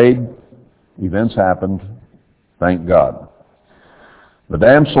 He prayed. Events happened. Thank God. The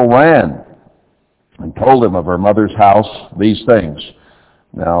damsel ran and told him of her mother's house these things.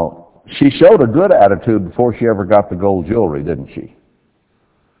 Now, she showed a good attitude before she ever got the gold jewelry, didn't she?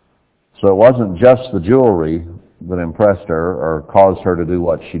 So it wasn't just the jewelry that impressed her or caused her to do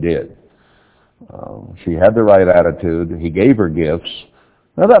what she did. She had the right attitude. He gave her gifts.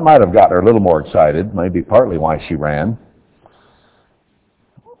 Now that might have got her a little more excited, maybe partly why she ran.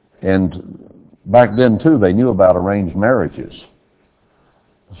 And back then, too, they knew about arranged marriages.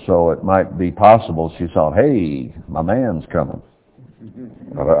 So it might be possible she thought, hey, my man's coming.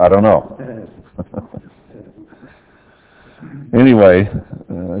 I don't know. Anyway,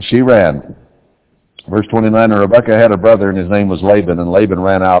 she ran. Verse 29, and Rebekah had a brother, and his name was Laban, and Laban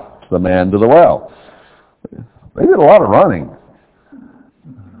ran out to the man to the well. They did a lot of running.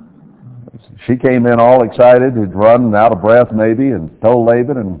 She came in all excited, had run out of breath maybe, and told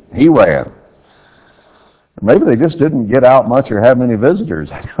Laban, and he ran. Maybe they just didn't get out much or have many visitors.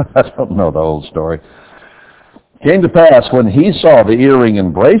 I don't know the whole story. It came to pass, when he saw the earring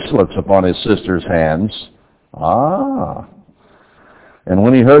and bracelets upon his sister's hands, and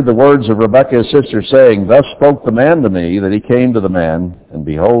when he heard the words of Rebekah his sister saying, thus spoke the man to me, that he came to the man, and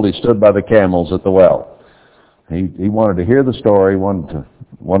behold, he stood by the camels at the well. He wanted to hear the story, wanted to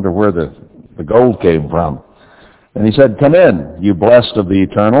wonder where the gold came from. And he said, come in, you blessed of the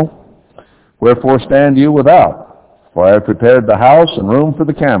Eternal. Wherefore stand you without? For I have prepared the house and room for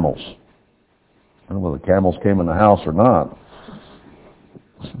the camels. I don't know whether the camels came in the house or not.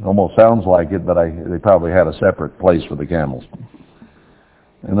 It almost sounds like it, but they probably had a separate place for the camels.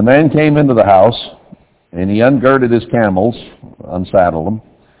 And the man came into the house, and he ungirded his camels, unsaddled them,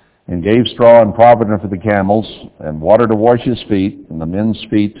 and gave straw and provender for the camels, and water to wash his feet, and the men's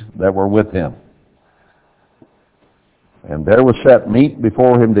feet that were with him. And there was set meat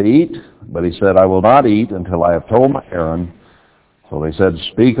before him to eat, but he said, I will not eat until I have told my errand. So they said,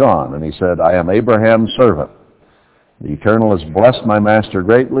 speak on. And he said, I am Abraham's servant. The Eternal has blessed my master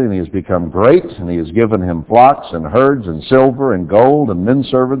greatly, and he has become great, and he has given him flocks and herds and silver and gold and men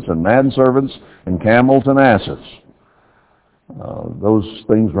servants and manservants and camels and asses. Those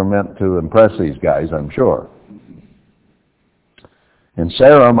things were meant to impress these guys, I'm sure. And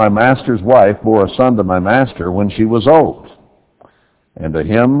Sarah, my master's wife, bore a son to my master when she was old. And to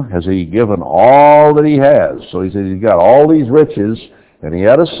him has he given all that he has. So he said he's got all these riches, And he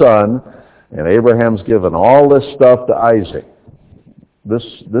had a son, and Abraham's given all this stuff to Isaac. This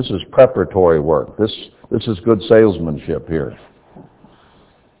is preparatory work. This is good salesmanship here.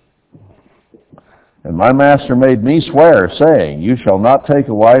 And my master made me swear, saying, You shall not take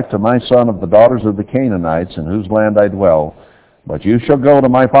a wife to my son of the daughters of the Canaanites, in whose land I dwell, but you shall go to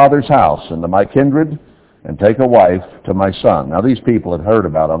my father's house and to my kindred, and take a wife to my son. Now these people had heard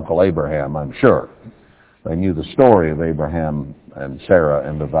about Uncle Abraham, I'm sure. They knew the story of Abraham and Sarah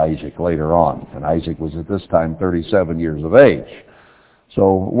and of Isaac later on. And Isaac was at this time 37 years of age.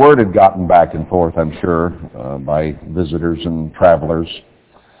 So word had gotten back and forth, I'm sure, by visitors and travelers.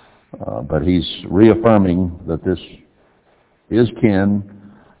 But he's reaffirming that this is kin,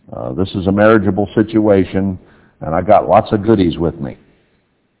 this is a marriageable situation, and I got lots of goodies with me.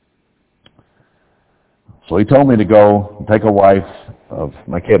 So he told me to go and take a wife of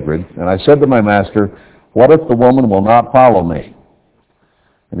my kindred, and I said to my master, What if the woman will not follow me?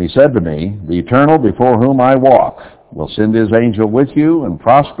 And he said to me, The Eternal before whom I walk will send his angel with you and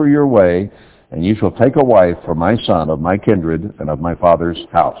prosper your way, and you shall take a wife for my son of my kindred and of my father's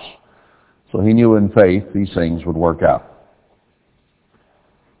house. So he knew in faith these things would work out.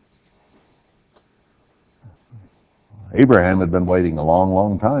 Abraham had been waiting a long,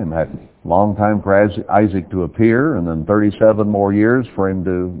 long time, hadn't he? Long time for Isaac to appear, and then 37 more years for him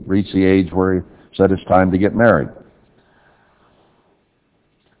to reach the age where he said it's time to get married.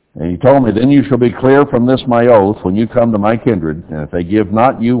 And he told me, Then you shall be clear from this my oath when you come to my kindred, and if they give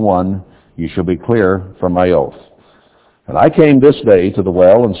not you one, you shall be clear from my oath. And I came this day to the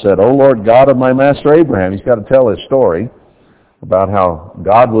well and said, O Lord God of my master Abraham. He's got to tell his story about how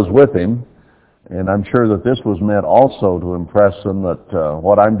God was with him. And I'm sure that this was meant also to impress them that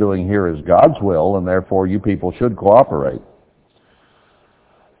what I'm doing here is God's will, and therefore you people should cooperate.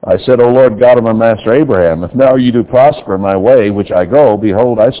 I said, O Lord God of my master Abraham, if now you do prosper my way which I go,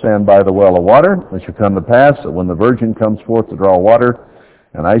 behold, I stand by the well of water. It shall come to pass that when the virgin comes forth to draw water,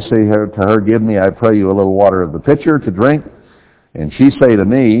 and I say to her, Give me, I pray you, a little water of the pitcher to drink. And she say to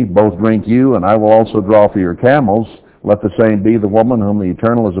me, Both drink you, and I will also draw for your camels. Let the same be the woman whom the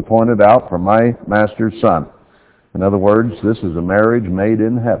Eternal has appointed out for my master's son. In other words, this is a marriage made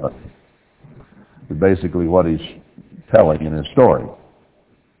in heaven. That's basically what he's telling in his story.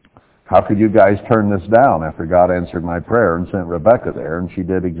 How could you guys turn this down after God answered my prayer and sent Rebekah there, and she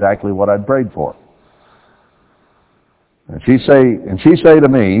did exactly what I'd prayed for? And she say to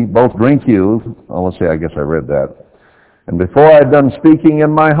me, Both drink you. Oh, let's see, I guess I read that. And before I had done speaking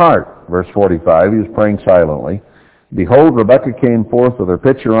in my heart, verse 45, he was praying silently. Behold, Rebekah came forth with her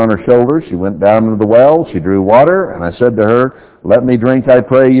pitcher on her shoulder. She went down into the well. She drew water. And I said to her, Let me drink, I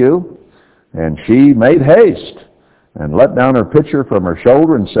pray you. And she made haste and let down her pitcher from her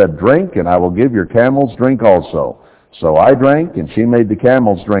shoulder and said, Drink, and I will give your camels drink also. So I drank, and she made the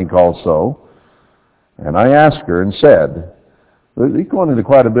camels drink also. And I asked her and said, he's going into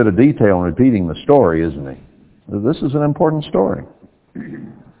quite a bit of detail in repeating the story, isn't he? This is an important story.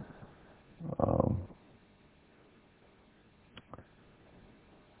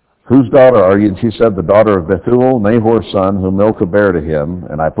 Whose daughter are you? And she said, The daughter of Bethuel, Nahor's son, whom Milcah bare to him.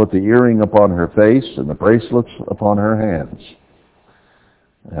 And I put the earring upon her face and the bracelets upon her hands.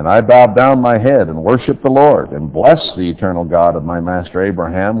 And I bowed down my head and worshipped the Lord and blessed the eternal God of my master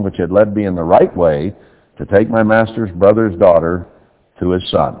Abraham, which had led me in the right way to take my master's brother's daughter to his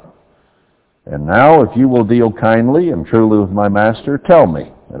son. And now, if you will deal kindly and truly with my master, tell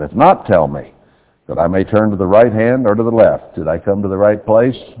me, and if not, tell me, that I may turn to the right hand or to the left. Did I come to the right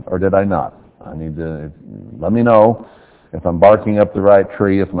place, or did I not? I need to, let me know if I'm barking up the right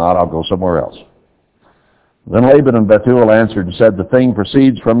tree. If not, I'll go somewhere else. Then Laban and Bethuel answered and said, The thing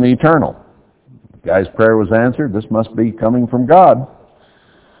proceeds from the Eternal. The guy's prayer was answered. This must be coming from God.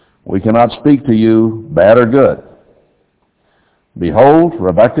 We cannot speak to you bad or good. Behold,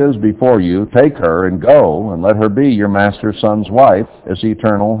 Rebekah is before you. Take her and go, and let her be your master's son's wife, as the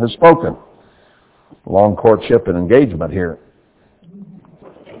Eternal has spoken. Long courtship and engagement here.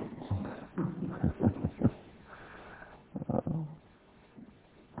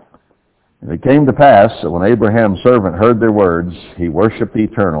 And it came to pass that when Abraham's servant heard their words, he worshipped the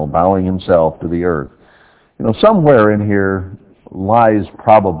Eternal, bowing himself to the earth. You know, somewhere in here lies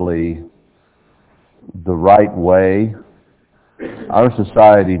probably the right way. Our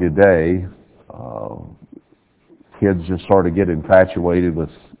society today, kids just sort of get infatuated with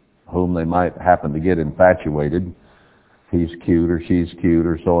whom they might happen to get infatuated. He's cute or she's cute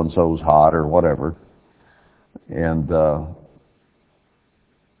or so-and-so's hot or whatever. And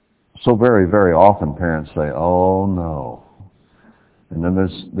so very, very often parents say, oh no. And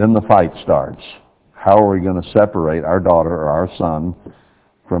then the fight starts. how are we going to separate our daughter or our son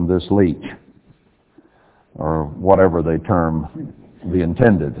from this leech, or whatever they term the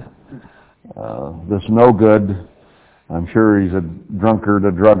intended. This no good, I'm sure he's a drunkard,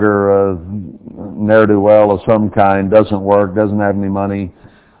 a drugger, a ne'er-do-well of some kind, doesn't work, doesn't have any money.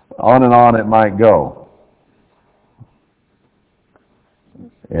 On and on it might go.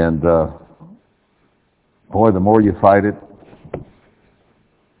 And boy, the more you fight it,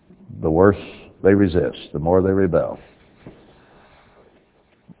 the worse they resist, the more they rebel.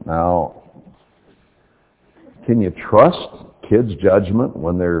 Now, can you trust kids' judgment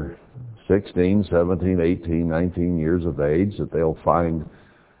when they're 16, 17, 18, 19 years of age, that they'll find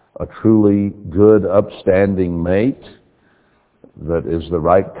a truly good, upstanding mate that is the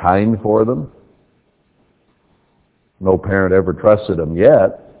right kind for them? No parent ever trusted them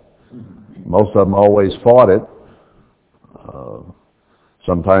yet. Most of them always fought it.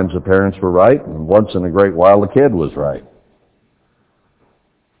 Sometimes the parents were right, and once in a great while the kid was right.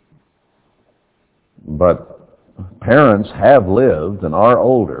 But parents have lived and are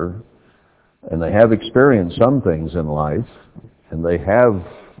older, and they have experienced some things in life, and they have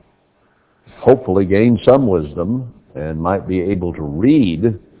hopefully gained some wisdom and might be able to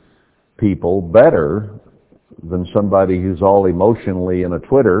read people better than somebody who's all emotionally in a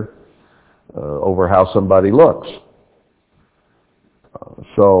Twitter over how somebody looks.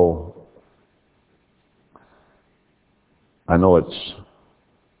 So I know it's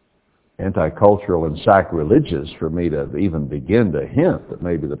anti-cultural and sacrilegious for me to even begin to hint that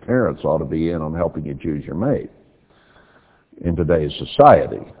maybe the parents ought to be in on helping you choose your mate in today's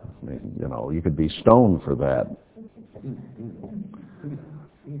society. I mean, you know, you could be stoned for that.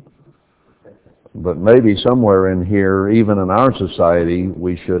 But maybe somewhere in here, even in our society,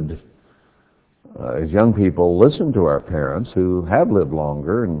 we should, as young people, listen to our parents who have lived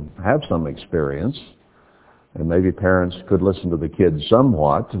longer and have some experience. And maybe parents could listen to the kids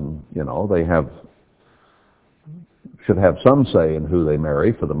somewhat, and, you know, they should have some say in who they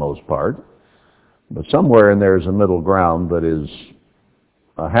marry for the most part. But somewhere in there is a middle ground that is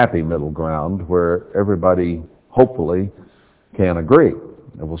a happy middle ground where everybody, hopefully, can agree.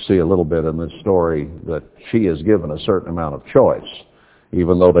 And we'll see a little bit in this story that she is given a certain amount of choice.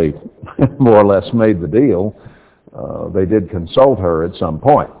 Even though they more or less made the deal, they did consult her at some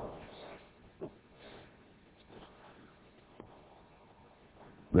point.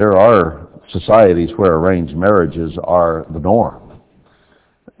 There are societies where arranged marriages are the norm.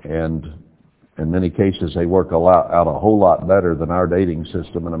 And in many cases, they work out a whole lot better than our dating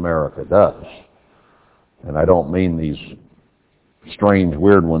system in America does. And I don't mean these strange,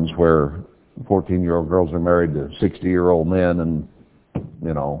 weird ones where 14-year-old girls are married to 60-year-old men and,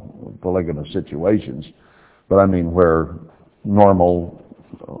 you know, polygamous situations. But I mean where normal,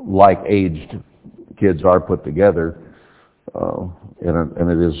 like-aged kids are put together, and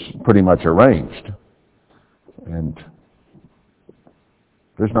it is pretty much arranged. And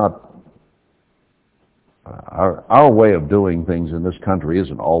there's not... Our way of doing things in this country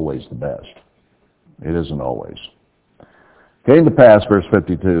isn't always the best. It isn't always. Came to pass, verse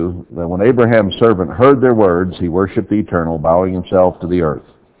 52, that when Abraham's servant heard their words, he worshipped the Eternal, bowing himself to the earth.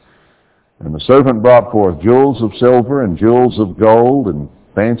 And the servant brought forth jewels of silver and jewels of gold and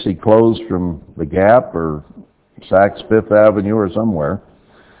fancy clothes from the Gap or Saks Fifth Avenue or somewhere,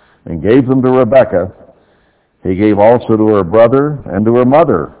 and gave them to Rebekah. He gave also to her brother and to her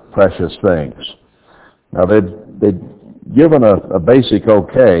mother precious things. Now they'd given a basic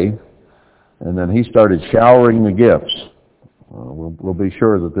okay, and then he started showering the gifts. We'll be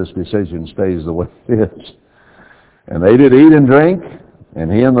sure that this decision stays the way it is. And they did eat and drink,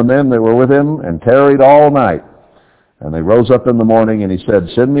 and he and the men that were with him, and tarried all night. And they rose up in the morning, and he said,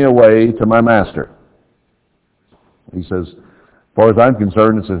 "Send me away to my master." He says, "As far as I'm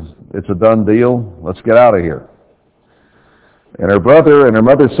concerned, it's a done deal. Let's get out of here." And her brother and her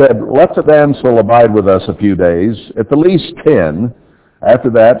mother said, "Let the damsel abide with us a few days, at the least 10. After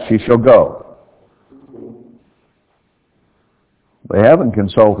that she shall go." They haven't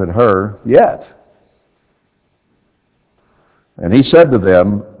consulted her yet. And he said to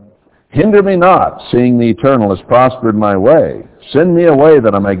them, "Hinder me not, seeing the Eternal has prospered my way. Send me away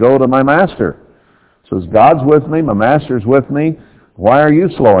that I may go to my master." Says, God's with me, my master's with me. Why are you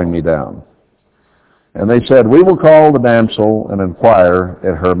slowing me down? And they said, "We will call the damsel and inquire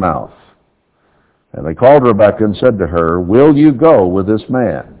at her mouth." And they called Rebekah and said to her, "Will you go with this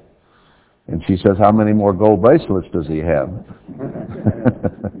man?" And she says, "How many more gold bracelets does he have?"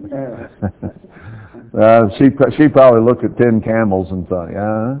 She probably looked at 10 camels and thought,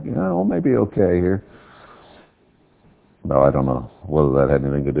 yeah, well, maybe okay here. No, I don't know whether that had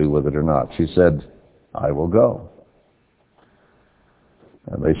anything to do with it or not. She said, I will go.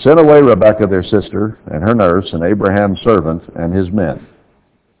 And they sent away Rebekah their sister, and her nurse, and Abraham's servant, and his men.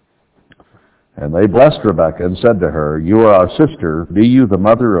 And they blessed Rebekah and said to her, You are our sister, be you the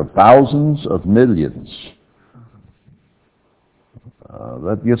mother of thousands of millions.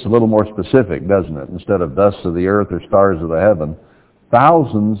 That gets a little more specific, doesn't it? Instead of dust of the earth or stars of the heaven,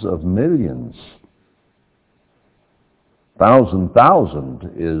 thousands of millions. Thousand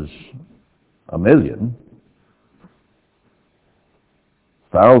is a million.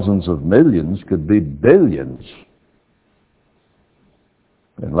 Thousands of millions could be billions.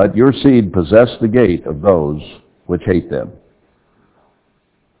 And let your seed possess the gate of those which hate them.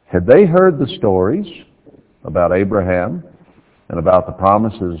 Had they heard the stories about Abraham and about the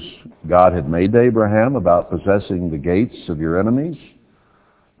promises God had made to Abraham about possessing the gates of your enemies,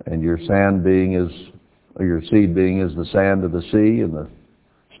 and your seed being as the sand of the sea and the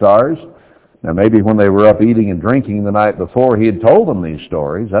stars? Now maybe when they were up eating and drinking the night before, he had told them these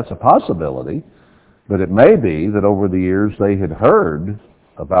stories. That's a possibility. But it may be that over the years they had heard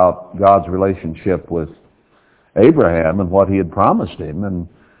about God's relationship with Abraham and what he had promised him. And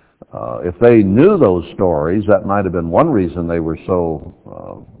if they knew those stories, that might have been one reason they were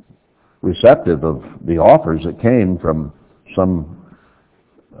so receptive of the offers that came from some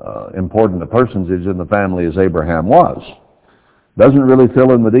important personage in the family as Abraham was. Doesn't really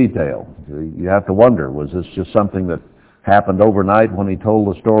fill in the detail. You have to wonder, was this just something that happened overnight when he told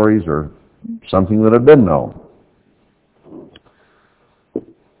the stories, or something that had been known?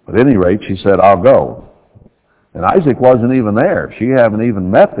 But at any rate, she said, I'll go. And Isaac wasn't even there. She hadn't even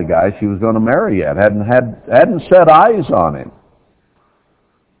met the guy she was going to marry yet. Hadn't set eyes on him.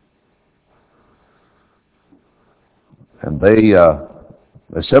 And they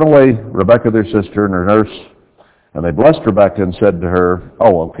sent away Rebekah their sister and her nurse, and they blessed Rebekah and said to her,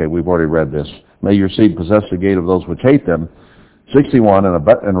 oh, okay, we've already read this. May your seed possess the gate of those which hate them. 61,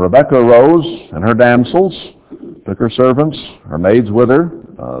 and Rebekah arose, and her damsels took her servants, her maids with her.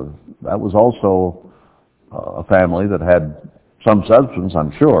 That was also a family that had some substance,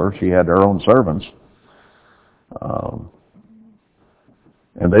 I'm sure. She had her own servants.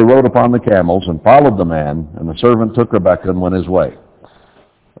 And they rode upon the camels and followed the man, and the servant took Rebekah and went his way.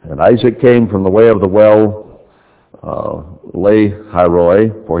 And Isaac came from the way of the well,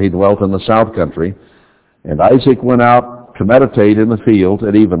 Lahai-roi, for he dwelt in the south country. And Isaac went out to meditate in the field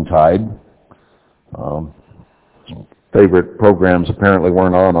at eventide. Favorite programs apparently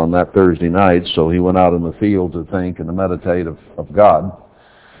weren't on that Thursday night, so he went out in the field to think and to meditate of God.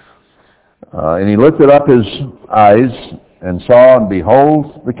 And he lifted up his eyes and saw, and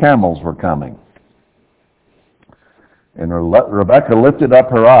behold, the camels were coming. And Rebekah lifted up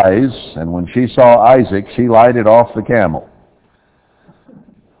her eyes, and when she saw Isaac, she lighted off the camel.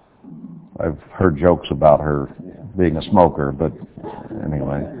 I've heard jokes about her being a smoker, but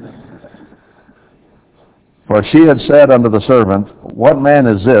anyway. For she had said unto the servant, What man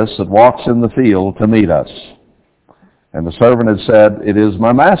is this that walks in the field to meet us? And the servant had said, It is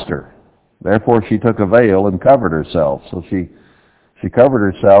my master. Therefore she took a veil and covered herself. So she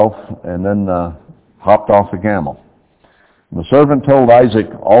covered herself and then hopped off the camel. And the servant told Isaac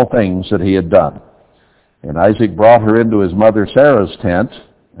all things that he had done. And Isaac brought her into his mother Sarah's tent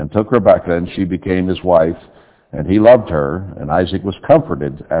and took Rebekah, and she became his wife. And he loved her, and Isaac was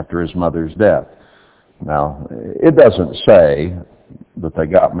comforted after his mother's death. Now, it doesn't say that they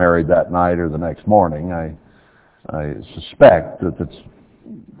got married that night or the next morning. I suspect that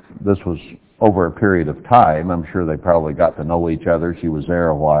this was over a period of time. I'm sure they probably got to know each other. She was there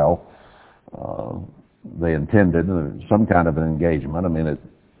a while. They intended some kind of an engagement. I mean, it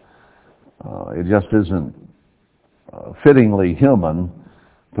just isn't fittingly human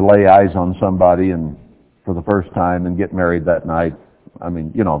to lay eyes on somebody and for the first time and get married that night. I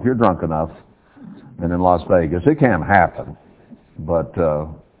mean, you know, if you're drunk enough and in Las Vegas, it can happen, but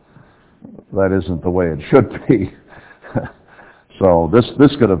that isn't the way it should be. So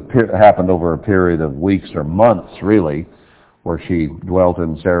this could have happened over a period of weeks or months, really, where she dwelt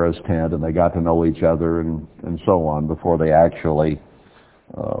in Sarah's tent and they got to know each other and so on before they actually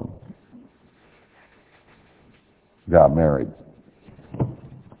got married.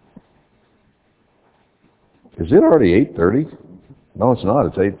 Is it already 8:30? No, it's not.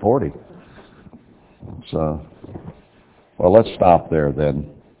 It's 8:40. Well, let's stop there then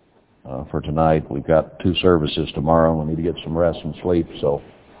for tonight. We've got 2 services tomorrow. We need to get some rest and sleep, so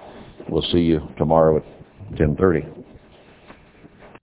we'll see you tomorrow at 10:30.